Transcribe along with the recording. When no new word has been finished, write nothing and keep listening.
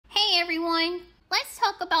Let's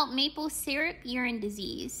talk about maple syrup urine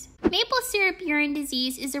disease. Maple syrup urine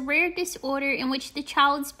disease is a rare disorder in which the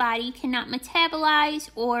child's body cannot metabolize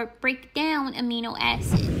or break down amino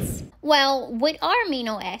acids. Well, what are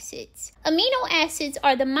amino acids? Amino acids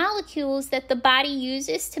are the molecules that the body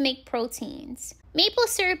uses to make proteins. Maple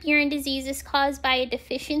syrup urine disease is caused by a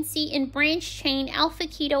deficiency in branched-chain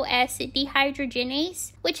alpha-keto acid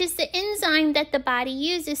dehydrogenase, which is the enzyme that the body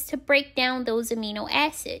uses to break down those amino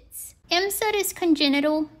acids. MSUD is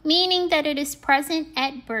congenital, meaning that it is present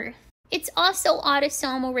at birth. It's also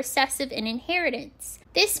autosomal recessive in inheritance.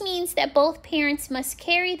 This means that both parents must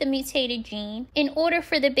carry the mutated gene in order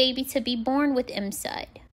for the baby to be born with MSUD.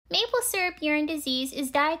 Maple syrup urine disease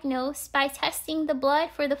is diagnosed by testing the blood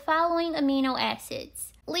for the following amino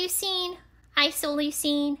acids: leucine,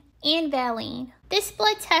 isoleucine, and valine. This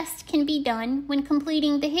blood test can be done when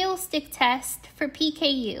completing the heel stick test for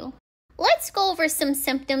PKU. Let's go over some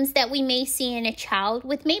symptoms that we may see in a child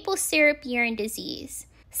with maple syrup urine disease.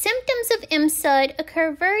 Symptoms of MSUD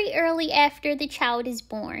occur very early after the child is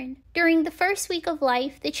born. During the first week of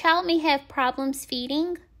life, the child may have problems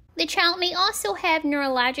feeding. The child may also have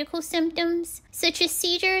neurological symptoms such as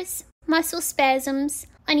seizures, muscle spasms,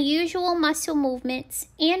 unusual muscle movements,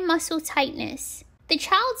 and muscle tightness. The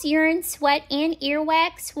child's urine, sweat, and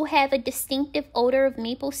earwax will have a distinctive odor of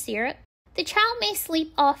maple syrup. The child may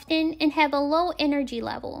sleep often and have a low energy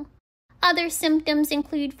level. Other symptoms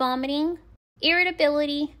include vomiting,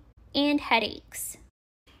 irritability, and headaches.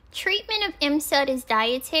 Treatment of MSUD is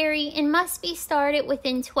dietary and must be started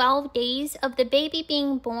within 12 days of the baby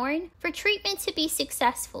being born for treatment to be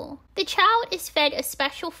successful. The child is fed a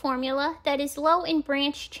special formula that is low in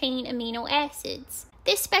branched-chain amino acids.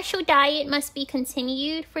 This special diet must be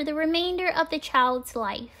continued for the remainder of the child's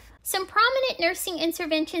life. Some prominent nursing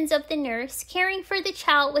interventions of the nurse caring for the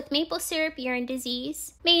child with maple syrup urine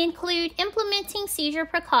disease may include implementing seizure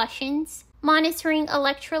precautions, monitoring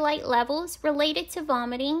electrolyte levels related to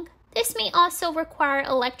vomiting. This may also require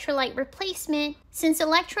electrolyte replacement since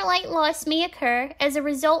electrolyte loss may occur as a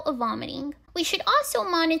result of vomiting. We should also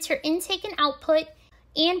monitor intake and output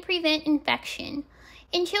and prevent infection.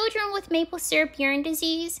 In children with maple syrup urine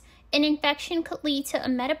disease, an infection could lead to a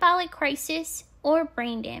metabolic crisis or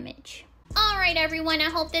brain damage. Alright everyone, I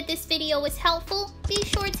hope that this video was helpful. Be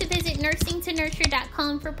sure to visit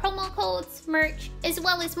nursingtonurture.com for promo codes, merch, as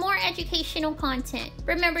well as more educational content.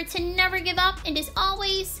 Remember to never give up, and as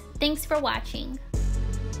always, thanks for watching.